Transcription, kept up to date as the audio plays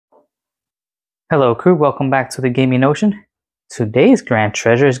Hello crew, welcome back to the Gaming Ocean. Today's grand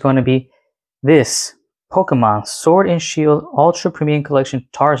treasure is going to be this Pokemon Sword and Shield Ultra Premium Collection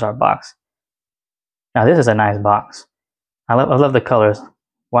Charizard box. Now this is a nice box. I love the colors.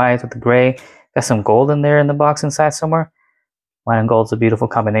 White with the gray. Got some gold in there in the box inside somewhere. White and gold is a beautiful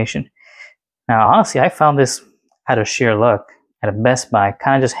combination. Now honestly, I found this out of sheer luck at a Best Buy,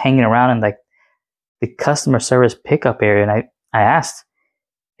 kind of just hanging around in like the customer service pickup area, and I asked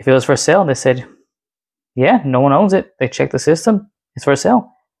if it was for sale, and they said, yeah, no one owns it. They checked the system. It's for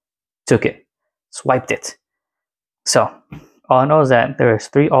sale. Took it. Swiped it. So, all I know is that there's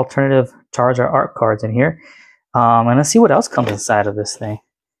 3 alternative Charizard art cards in here. And let's see what else comes inside of this thing.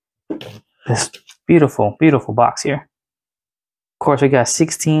 This beautiful, beautiful box here. Of course, we got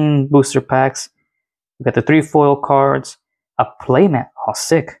 16 booster packs. We got the 3 foil cards. A playmat. Oh,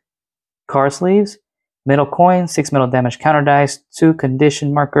 sick. Card sleeves. Metal coin. 6 metal damage counter dice. 2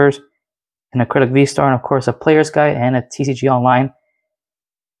 condition markers. An acrylic V-Star, and of course a player's guide and a TCG Online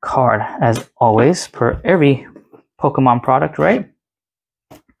card, as always, per every Pokemon product, right?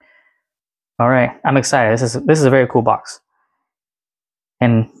 All right, I'm excited. This is a very cool box.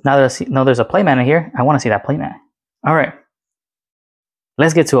 And now that I know there's a playmat in here, I want to see that playmat. All right,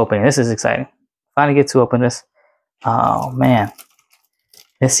 let's get to opening. This is exciting. Finally get to open this. Oh man,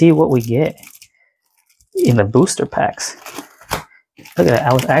 let's see what we get in the booster packs. Look at that,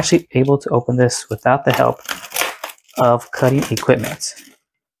 I was actually able to open this without the help of cutting equipment.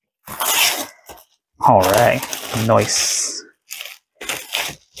 Alright, nice.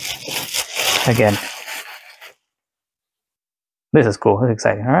 Again, this is cool, this is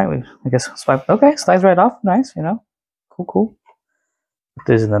exciting. Alright, I guess swipe, okay, slides right off, nice, you know, cool. Put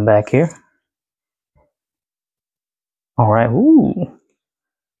this in the back here. Alright, ooh.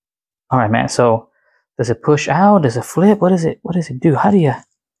 Alright, man, so does it push out? Does it flip? What does it do? How do you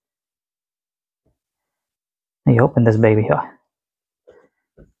open this baby here?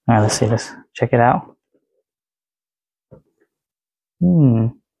 Alright, let's see. Let's check it out.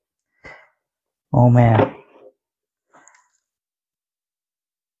 Oh man.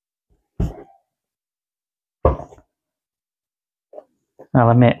 I'll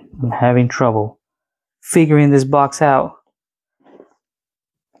admit, I'm having trouble figuring this box out.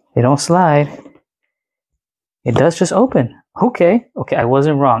 They don't slide. It does just open. Okay, I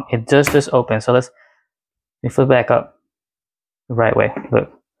wasn't wrong. It does just open. So let me flip back up the right way.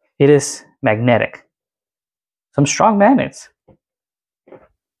 Look, it is magnetic. Some strong magnets. Look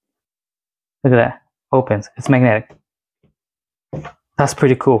at that. Opens. It's magnetic. That's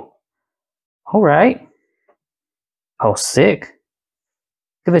pretty cool. All right. Oh, sick.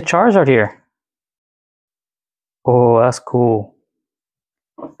 Look at the Charizard here. Oh, that's cool.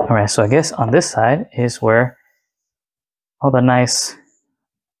 All right, so I guess on this side is where all the nice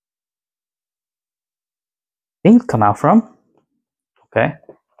things come out from. Okay.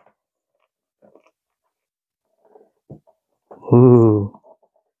 Ooh.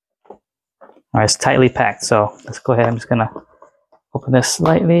 All right, it's tightly packed. So let's go ahead. I'm just gonna open this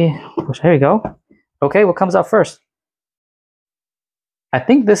slightly. There we go. Okay, what comes out first? I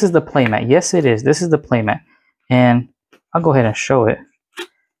think this is the playmat. Yes, it is. This is the playmat, and I'll go ahead and show it.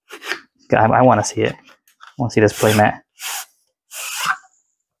 I want to see it. I want to see this playmat.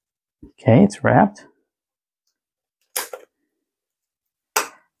 Okay, it's wrapped.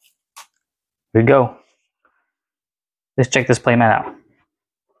 Here we go. Let's check this playmat out.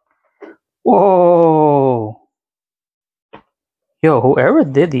 Whoa! Yo, whoever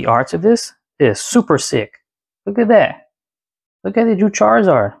did the art of this is super sick. Look at that. Look at the new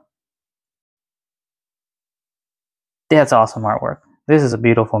Charizard. That's awesome artwork. This is a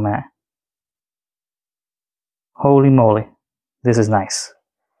beautiful mat. Holy moly. This is nice.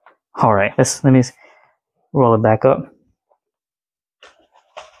 All right, let me roll it back up.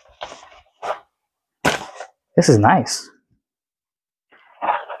 This is nice.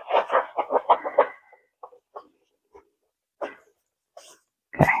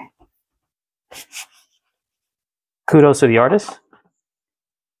 Okay. Kudos to the artist.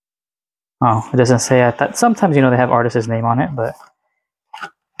 Oh, it doesn't say. I thought sometimes, you know, they have artist's name on it, but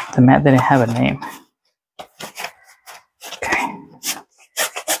the mat didn't have a name. Okay.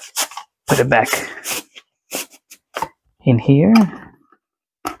 Put it back in here.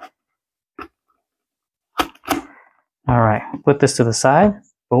 All right, put this to the side.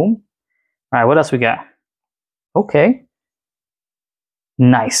 Boom. All right, what else we got? Okay.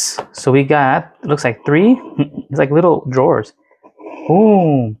 Nice. So we got, it looks like 3. It's like little drawers.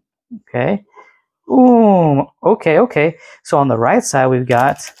 Boom. Okay. Boom. Okay. So on the right side, we've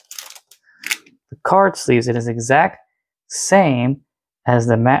got the card sleeves. It is exact same as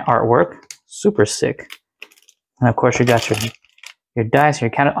the matte artwork. Super sick. And of course you got your dice, your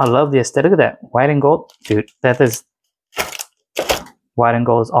kind. I love the aesthetic of that. White and gold. Dude, that is... White and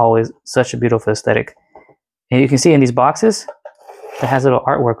gold is always such a beautiful aesthetic. And you can see in these boxes, it has little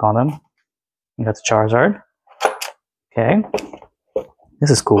artwork on them. You got the Charizard. Okay.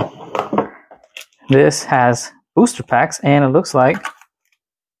 This is cool. This has booster packs, and it looks like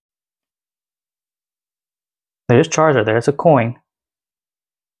there's Charizard. There's a coin.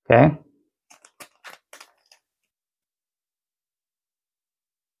 Okay.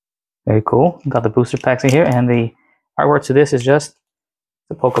 Very cool. Got the booster packs in here, and the artwork to this is just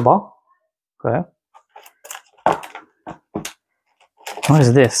the Pokeball. Okay. What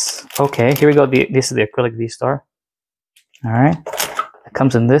is this? Okay, here we go. This is the acrylic V-Star. All right. It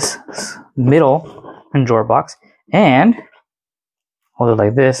comes in this middle drawer box, and hold it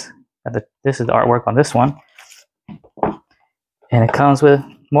like this. This is the artwork on this one, and it comes with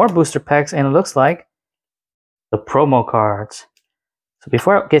more booster packs, and it looks like the promo cards. So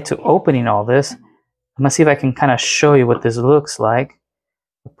before I get to opening all this, I'm gonna see if I can kind of show you what this looks like.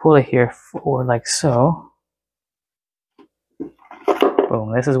 I'll pull it here forward like so.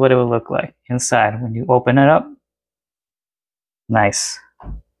 Boom, this is what it would look like inside when you open it up. Nice.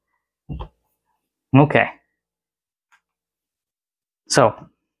 Okay. So,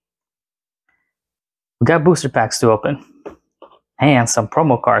 we got booster packs to open and some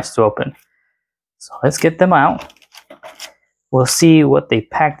promo cards to open. So let's get them out. We'll see what they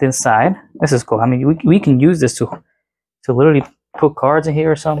packed inside. This is cool. I mean, we can use this to literally put cards in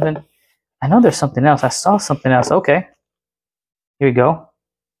here or something. I know there's something else. I saw something else. Okay. Here we go.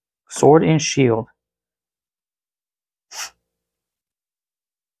 Sword and Shield.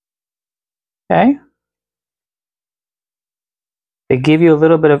 Okay. They give you a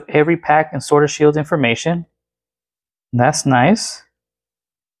little bit of every pack and Sword and Shield information. That's nice.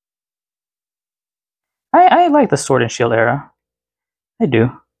 I like the Sword and Shield era. I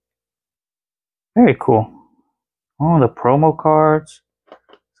do. Very cool. Oh, the promo cards.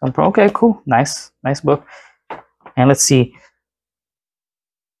 Okay, cool. Nice book. And let's see.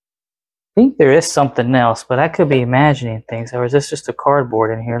 I think there is something else, but I could be imagining things. Or is this just a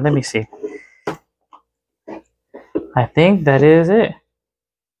cardboard in here? Let me see. I think that is it.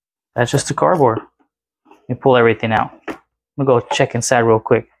 That's just a cardboard. Let me pull everything out. I'm gonna go check inside real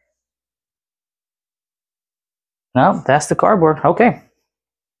quick. No, that's the cardboard. Okay.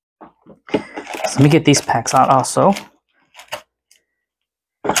 So let me get these packs out also.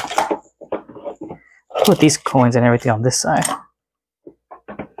 Put these coins and everything on this side.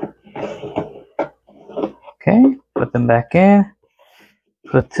 Okay, put them back in.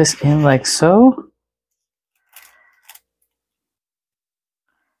 Put this in like so.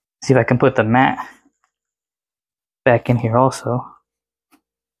 See if I can put the mat back in here also.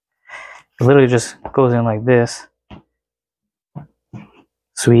 It literally just goes in like this.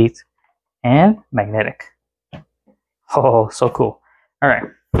 Sweet. And magnetic. Oh, so cool. All right.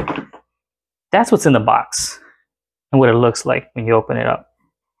 That's what's in the box and what it looks like when you open it up.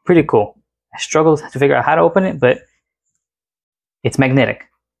 Pretty cool. I struggled to figure out how to open it, but it's magnetic.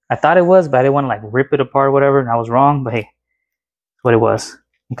 I thought it was, but I didn't want to like rip it apart or whatever, and I was wrong, but hey, that's what it was.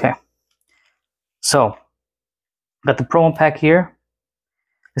 Okay. So, got the promo pack here.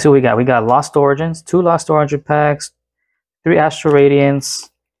 Let's see what we got. We got Lost Origins, 2 Lost Origin packs, 3 Astral Radiance,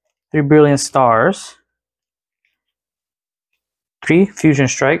 3 Brilliant Stars, 3 Fusion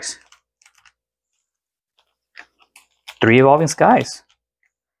Strikes, 3 Evolving Skies,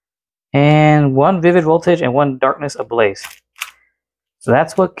 and 1 Vivid Voltage and 1 Darkness Ablaze. So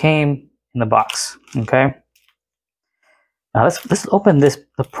that's what came in the box. Okay. Now let's open the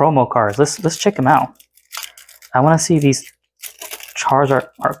promo cards. Let's check them out. I want to see these Charizard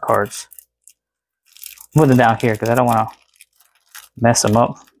art cards. Put them down here because I don't want to mess them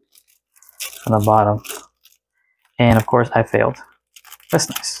up on the bottom. And of course I failed. That's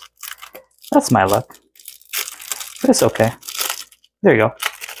nice. That's my luck. But it's okay. There you go.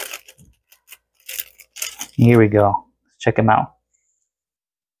 Here we go. Let's check them out.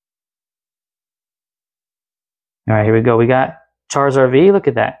 All right, here we go. We got Charizard V. Look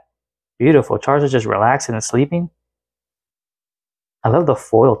at that. Beautiful. Charizard just relaxing and sleeping. I love the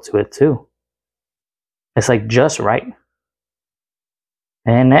foil to it too. It's like just right.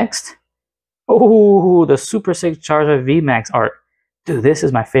 And next. Oh, the Super Sick Charizard V Max art. Dude, this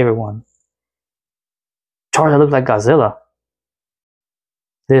is my favorite one. Charizard looks like Godzilla.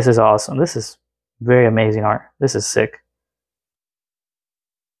 This is awesome. This is very amazing art. This is sick.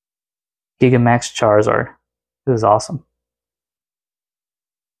 Gigamax Charizard. This is awesome.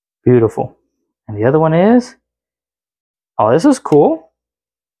 Beautiful. And the other one is... Oh, this is cool.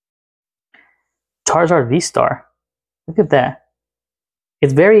 Charizard V-Star. Look at that.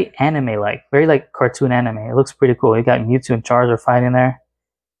 It's very anime-like, very like cartoon anime. It looks pretty cool. You got Mewtwo and Charizard fighting there.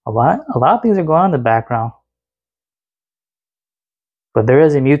 A lot of things are going on in the background. But there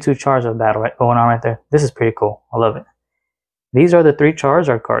is a Mewtwo Charizard battle going on right there. This is pretty cool. I love it. These are the 3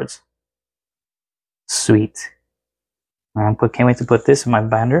 Charizard cards. Sweet. Can't wait to put this in my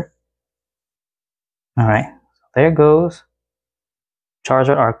binder. Alright, so there goes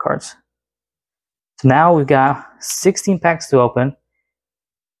Charizard art cards. So now we've got 16 packs to open.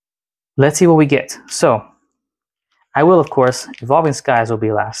 Let's see what we get. So, I will, of course, Evolving Skies will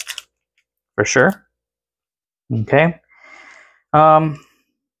be last. For sure. Okay.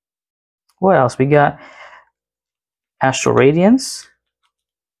 What else? We got Astral Radiance.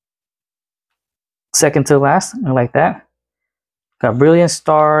 Second to last. I like that. Got Brilliant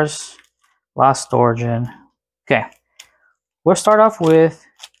Stars. Lost Origin. Okay. We'll start off with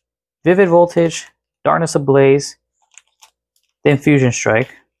Vivid Voltage, Darkness Ablaze, then Fusion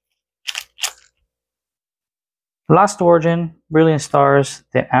Strike. Lost Origin, Brilliant Stars,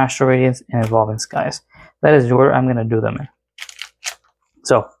 then Astral Radiance, and Evolving Skies. That is where I'm going to do them in.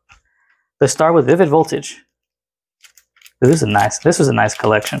 So, let's start with Vivid Voltage. This was a nice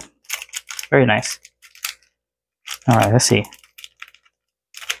collection. Very nice. Alright, let's see.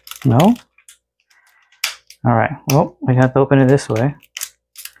 No? Alright, well, we have to open it this way.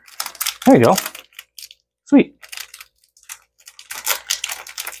 There you go. Sweet.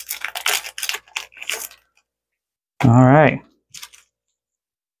 Alright.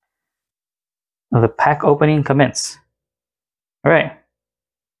 The pack opening commence. Alright.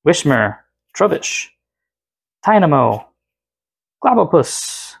 Wishmer, Trubbish, Tynamo,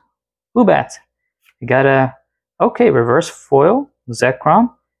 Globopus, Boobat. You got a reverse foil,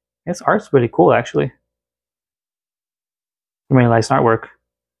 Zekrom. This art's pretty cool actually. Really nice artwork.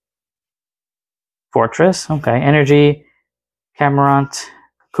 Fortress, okay. Energy, Camarant,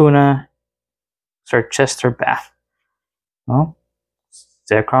 Kakuna, Sir Chester Bath. Well,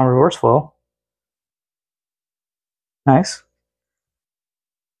 Zekrom reverse foil. Nice.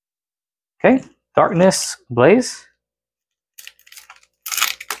 Okay, Darkness Blaze.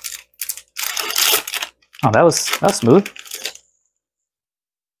 Oh, that was smooth.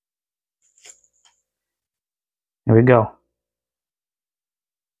 Here we go.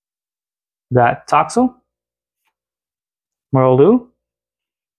 Got Toxel, Morolu,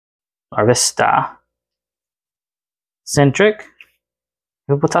 Larvesta, Centric,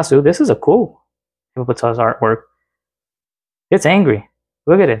 Hippopotasu. This is a cool Hippopotas artwork. It's angry.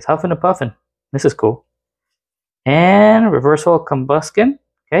 Look at it. It's huffing and puffing. This is cool. And Reversal Combustion.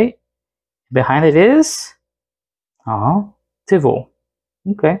 Okay. Behind it is Tivol.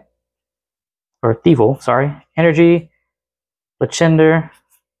 Okay. Or Thievel, sorry. Energy, Lechender,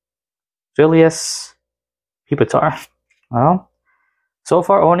 Vilius, Pupitar. Well, so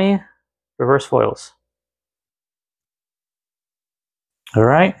far only reverse foils.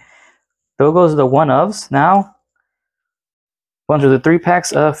 Alright. There goes the one-ofs. Now, ones are the 3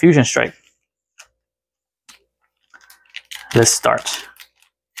 packs of Fusion Strike. Let's start.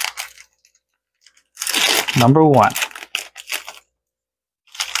 Number 1.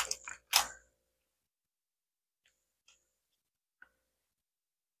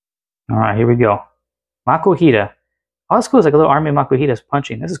 Alright, here we go. Makuhita. Oh, that's cool. It's like a little army of Makuhitas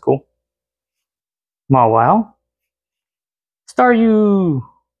punching. This is cool. Mawile. Staryu.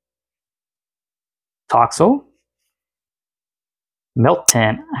 Toxel.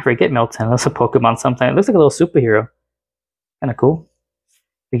 Meltan. I forget Meltan. That's a Pokemon sometimes. It looks like a little superhero. Kind of cool.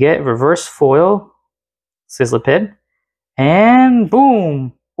 We get reverse foil. Sizzlipede. And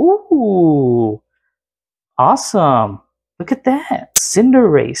boom. Ooh. Awesome. Look at that.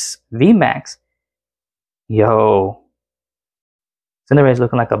 Cinderace. VMAX. Yo. Cinderace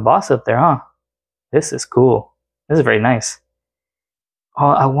looking like a boss up there, huh? This is cool. This is very nice. Oh,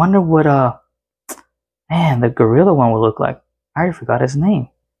 I wonder what man, the gorilla one will look like. I already forgot his name.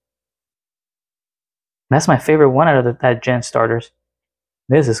 That's my favorite one out of that gen starters.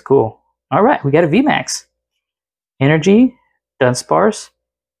 This is cool. Alright, we got a VMAX. Energy, Dunsparce,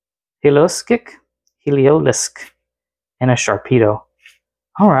 Heliolisk, and a Sharpedo.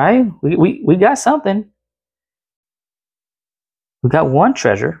 Alright, we got something. We got one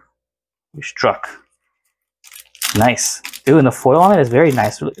treasure. We struck. Nice. Dude, and the foil on it is very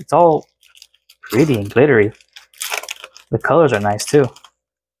nice. It's all pretty and glittery. The colors are nice too.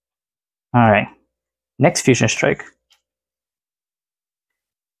 Alright. Next Fusion Strike.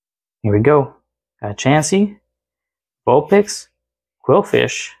 Here we go. Got a Chansey, Vulpix,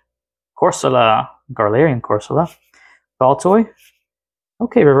 Quillfish, Corsola, Galarian Corsola, Baltoy,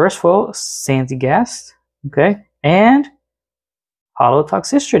 Okay, reverse foil, Sandygast. Okay, and hollow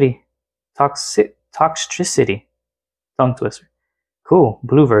toxicity. Toxicity. Tongue twister. Cool.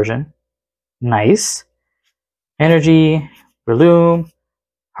 Blue version. Nice. Energy. Breloom.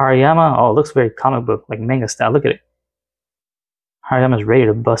 Hariyama. Oh, it looks very comic book, like manga style. Look at it. Hariyama's ready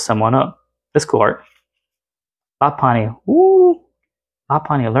to bust someone up. That's cool art. Lopunny. Woo!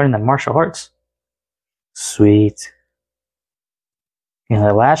 Lopunny learning the martial arts. Sweet. And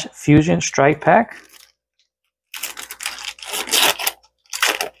the last Fusion Strike Pack.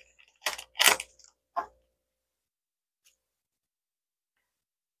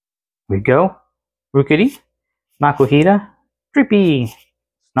 Here we go. Rookity, Makuhita, Drippy,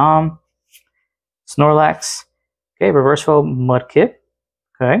 Snom, Snorlax. Okay, reverse foil Mudkip.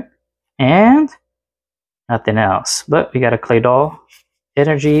 Okay, and nothing else. But we got a Claydol,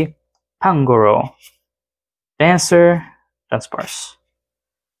 Energy, Pangoro, Dancer, Dunsparce.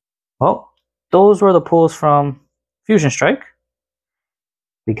 Well, those were the pulls from Fusion Strike.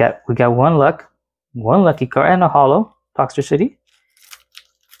 We got one lucky card, and a hollow Toxtricity.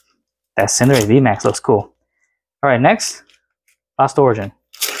 That Cinderace VMAX looks cool. All right, next, Lost Origin.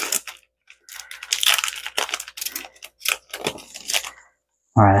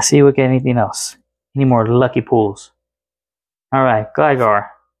 All right, let's see if we get anything else. Any more lucky pulls? All right, Gligar,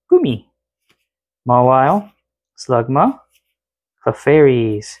 Gumi, Mawile, Slugma,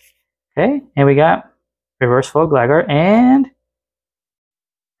 Clefairies. Okay, and we got reverse foil Gligar and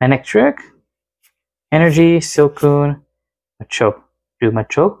Manectric, Energy, Silcoon, Machoke. Dude,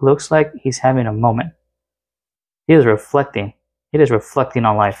 Machoke looks like he's having a moment. He is reflecting. It is reflecting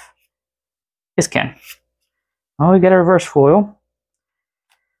on life. Yes, Ken. Oh, we got a reverse foil.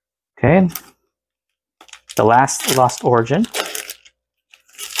 Okay. The last Lost Origin.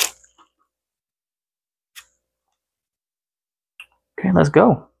 Okay, let's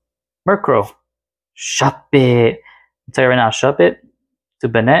go. Murkrow. Shuppet. I'll tell you right now, Shuppet to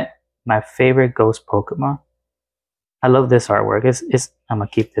Banette, my favorite ghost Pokemon. I love this artwork. I'm gonna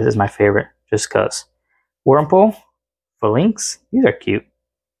keep this as my favorite just cause. Wurmple, Phalanx, these are cute.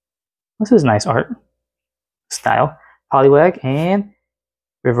 This is nice art style. Poliwag and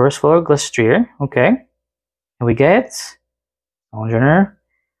reverse foil Glastrier. Okay, and we get Sojourner.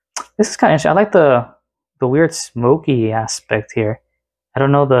 This is kind of interesting. I like the weird smoky aspect here. I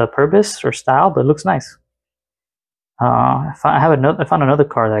don't know the purpose or style, but it looks nice. I found another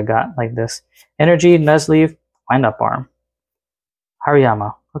card I got like this. Energy, Nuzleaf, Wind Up Arm.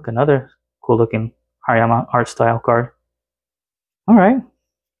 Hariyama. Look, another cool looking Hariyama art style card. Alright.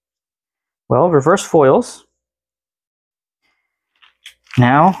 Well, reverse foils.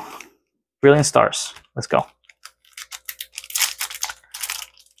 Now, Brilliant Stars. Let's go.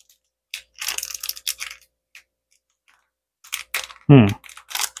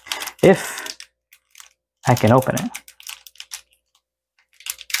 If I can open it.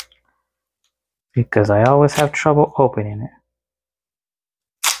 Because I always have trouble opening it.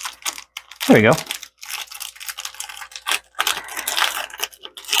 There we go.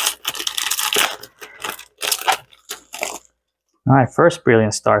 Alright, first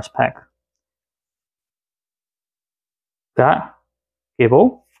Brilliant Stars pack. Got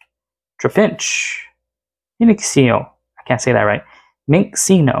Gibble, Trapinch, Minxino. I can't say that right.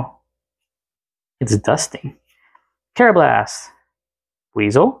 Minxino. It's dusting. Carablast,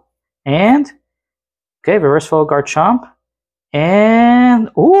 Weasel, and okay, reverse foil Garchomp, and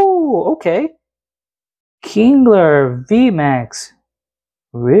ooh, okay, Kingler VMAX.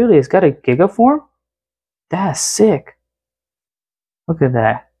 Really, it's got a Giga form? That's sick. Look at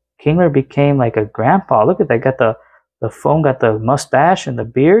that. Kingler became like a grandpa. Look at that. Got the foam, got the mustache and the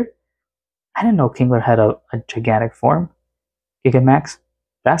beard. I didn't know Kingler had a gigantic form. Gigamax.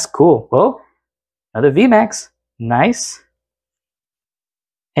 That's cool. Well, another VMAX. Nice.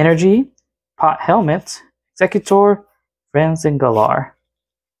 Energy, Pot Helmet, Executor, Friends, and Galar.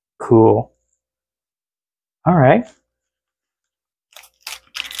 Cool. Alright.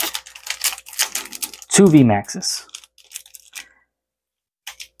 2 VMAXs.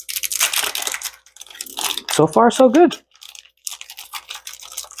 So far, so good.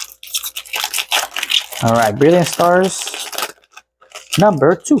 Alright, Brilliant Stars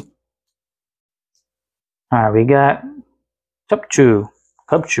number 2. Alright, we got Cubchoo,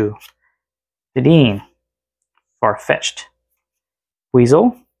 Dedenne, Farfetch'd,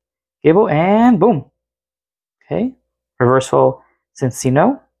 Weasel, Gibble, and boom. Okay, reverse foil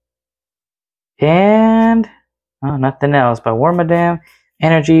Cincino, and nothing else but Wormadam,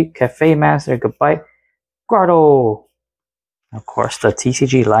 Energy, Cafe Master, Goodbye, Guardo. Of course, the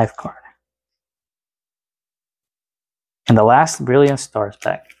TCG live card. And the last Brilliant Stars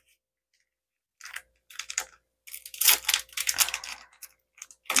pack.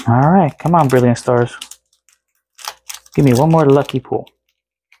 Alright, come on, Brilliant Stars. Give me one more lucky pull.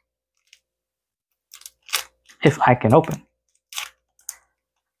 If I can open.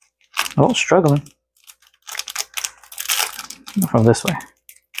 Oh, struggling. From this way.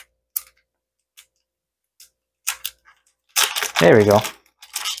 There we go.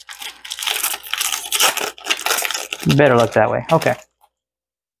 Better luck that way. Okay.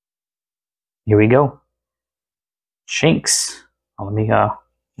 Here we go. Shinx. Oh, let me go.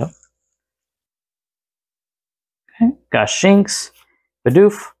 Yep. Okay. Got Shinx.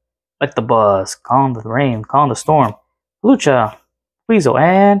 Bidoof. Like the buzz. Calm the rain. Calm the storm. Lucha. Weasel.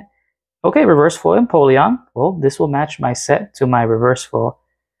 And okay, reverse foil Empoleon. Well, this will match my set to my reverse foil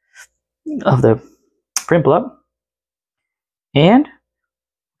of the Prinplup. And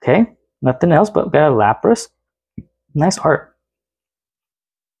okay, nothing else, but got a Lapras. Nice art.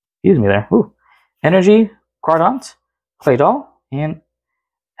 Excuse me there. Ooh. Energy, Cardont, Claydol, and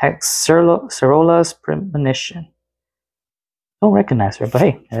Cerola's Premonition. Don't recognize her, but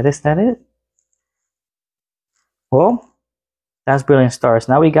hey, that is it. Well, that's Brilliant Stars.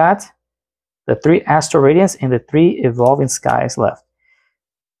 Now we got the 3 Astral Radiance and the 3 Evolving Skies left.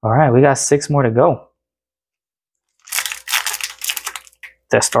 Alright, we got 6 more to go.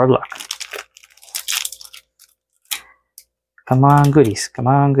 Test our luck. Come on, goodies. Come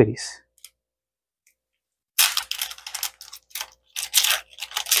on, goodies.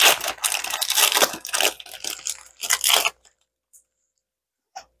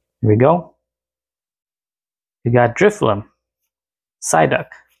 Here we go. We got Drifloon, Psyduck,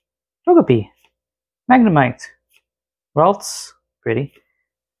 Togepi, Magnemite, Ralts, pretty,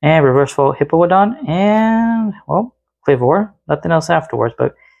 and Reverse Foil Hippowdon, and, well, Clivor. Nothing else afterwards,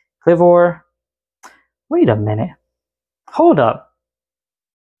 but Clivor. Wait a minute. Hold up.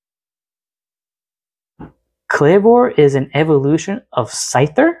 Clivor is an evolution of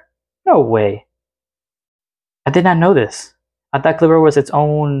Scyther? No way. I did not know this. I thought Clivor was its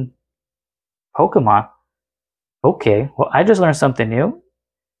own Pokemon. Okay, well, I just learned something new.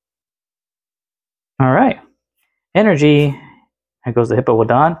 Alright. Energy. Here goes the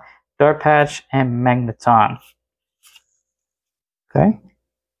Hippowdon, Dartpatch, and Magneton. Okay.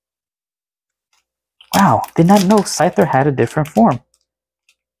 Wow, did not know Scyther had a different form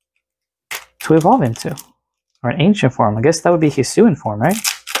to evolve into. Or an ancient form. I guess that would be Hisuian form, right?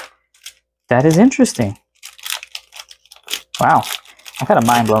 That is interesting. Wow. I'm kind of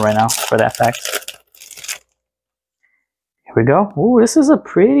mind blown right now for that fact. Here we go. Ooh, this is a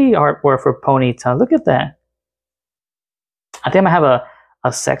pretty artwork for Ponyta. Look at that. I think I have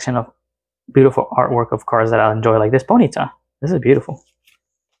a section of beautiful artwork of cards that I'll enjoy, like this Ponyta. This is beautiful.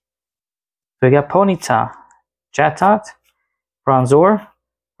 So we got Ponyta, Chatot, Bronzor,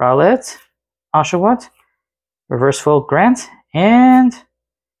 Rowlet, Oshawott, Reverse Foil Grant, and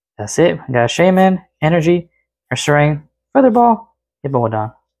that's it. We got Shaman, Energy, Ursaring, Featherball,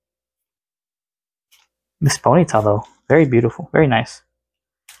 Hippowdon. This Ponyta though, very beautiful, very nice.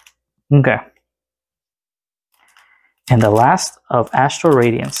 Okay. And the last of Astral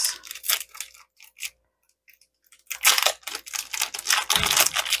Radiance.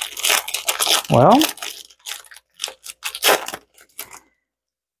 Well,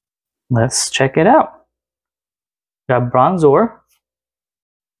 let's check it out. We got Bronzor,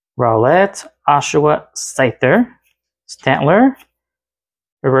 Rowlet, Oshawott, Scyther, Stantler,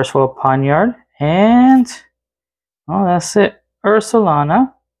 Reverse Foil Poniard, and oh, that's it.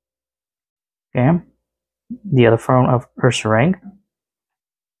 Ursalana. Okay. The other form of Ursaring.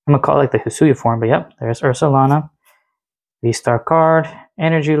 I'm gonna call it like the Hisuian form, but yep, there's Ursalana. V-Star card,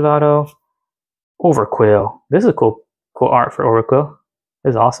 Energy Lotto, Overquill. This is a cool art for Overquill.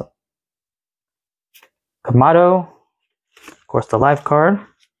 This is awesome. Kamado, of course, the live card.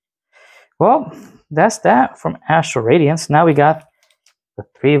 Well, that's that from Astral Radiance. Now we got the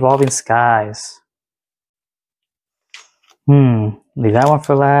 3 Evolving Skies. Leave that one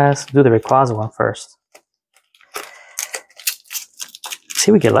for last. Do the Rayquaza one first. See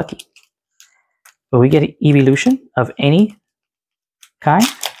if we get lucky. Will we get an evolution of any kind?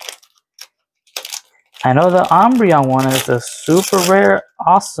 I know the Umbreon one is a super rare,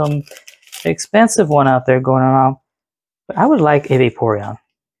 awesome, expensive one out there going around. But I would like a Vaporeon.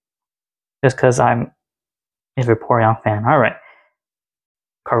 Just because I'm a Vaporeon fan. Alright.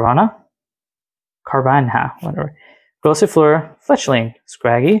 Carvanha, whatever. Grossifleur, Fletchling,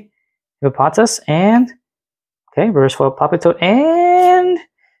 Scraggy, Hippopotas, and okay, Reverse Foil Palpitoad, and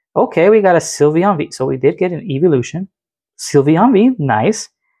okay, we got a Sylveon V. So we did get an evolution. Sylveon V, nice.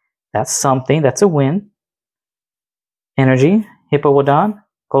 That's something, that's a win. Energy, Hippowdon,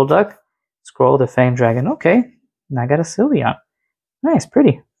 Golduck, Scroll, the Fanged Dragon. Okay, now I got a Sylveon. Nice,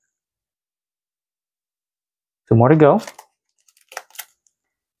 pretty. 2 more to go.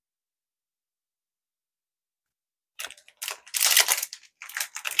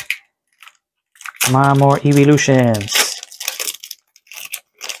 Come on, more evolutions.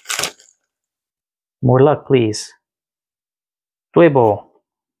 More luck, please. Dwebble,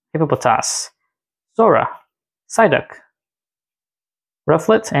 Hippopotas, Sora, Psyduck,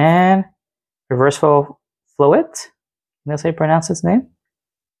 Rufflet, and Reverseful Floette. That's how you pronounce its name.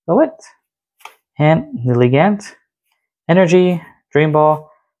 Floette. And Lilligant, Energy, Dream Ball,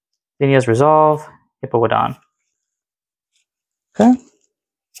 Zinnia's Resolve, Hippowdon. Okay.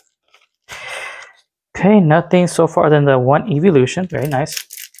 Okay, nothing so far than the 1 evolution. Very nice.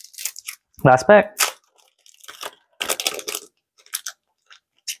 Last pack.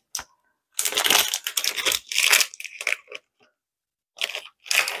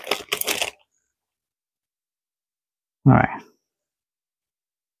 All right.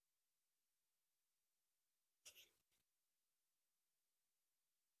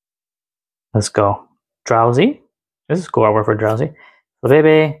 Let's go. Drowsy. This is cool artwork for Drowsy.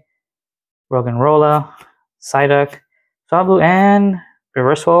 Flabebe, Roggenrola, Psyduck, Swablu, and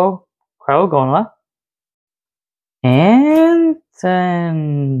Reverseful Cryogonla. And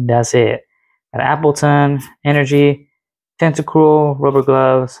then that's it. Got Appleton, Energy, Tentacruel, Rubber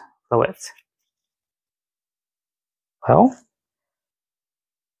Gloves, Floette. Well,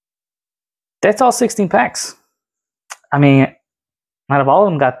 that's all 16 packs. I mean, out of all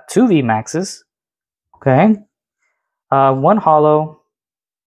of them, got 2 VMAXs. Okay. 1 Holo,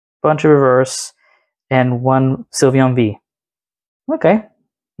 bunch of Reverse, and 1 Sylveon V. Okay,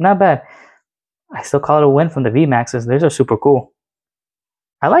 not bad. I still call it a win from the VMAXs. These are super cool.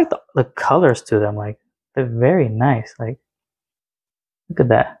 I like the colors to them. Like, they're very nice. Like, look at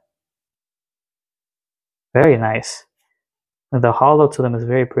that. Very nice. And the holo to them is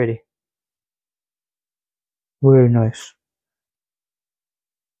very pretty. Very nice.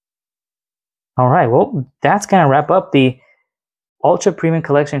 Alright, well, that's going to wrap up the Ultra Premium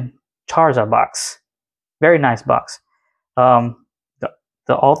Collection Charizard box. Very nice box. The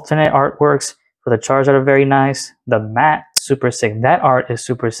alternate artworks for the Charizard are very nice. The mat, super sick. That art is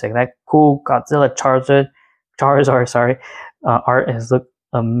super sick. That cool Godzilla Charizard, sorry, art has looked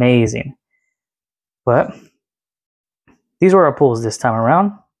amazing. But these were our pulls this time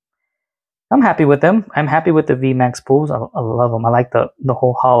around. I'm happy with them. I'm happy with the VMAX pulls. I love them. I like the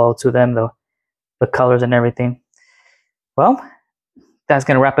whole holo to them, the colors and everything. Well, that's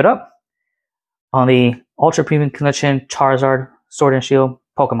going to wrap it up on the Ultra Premium Collection Charizard Sword and Shield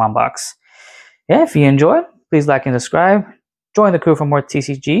Pokemon box. Yeah, if you enjoyed, please like and subscribe. Join the crew for more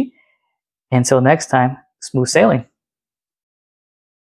TCG. Until next time, smooth sailing.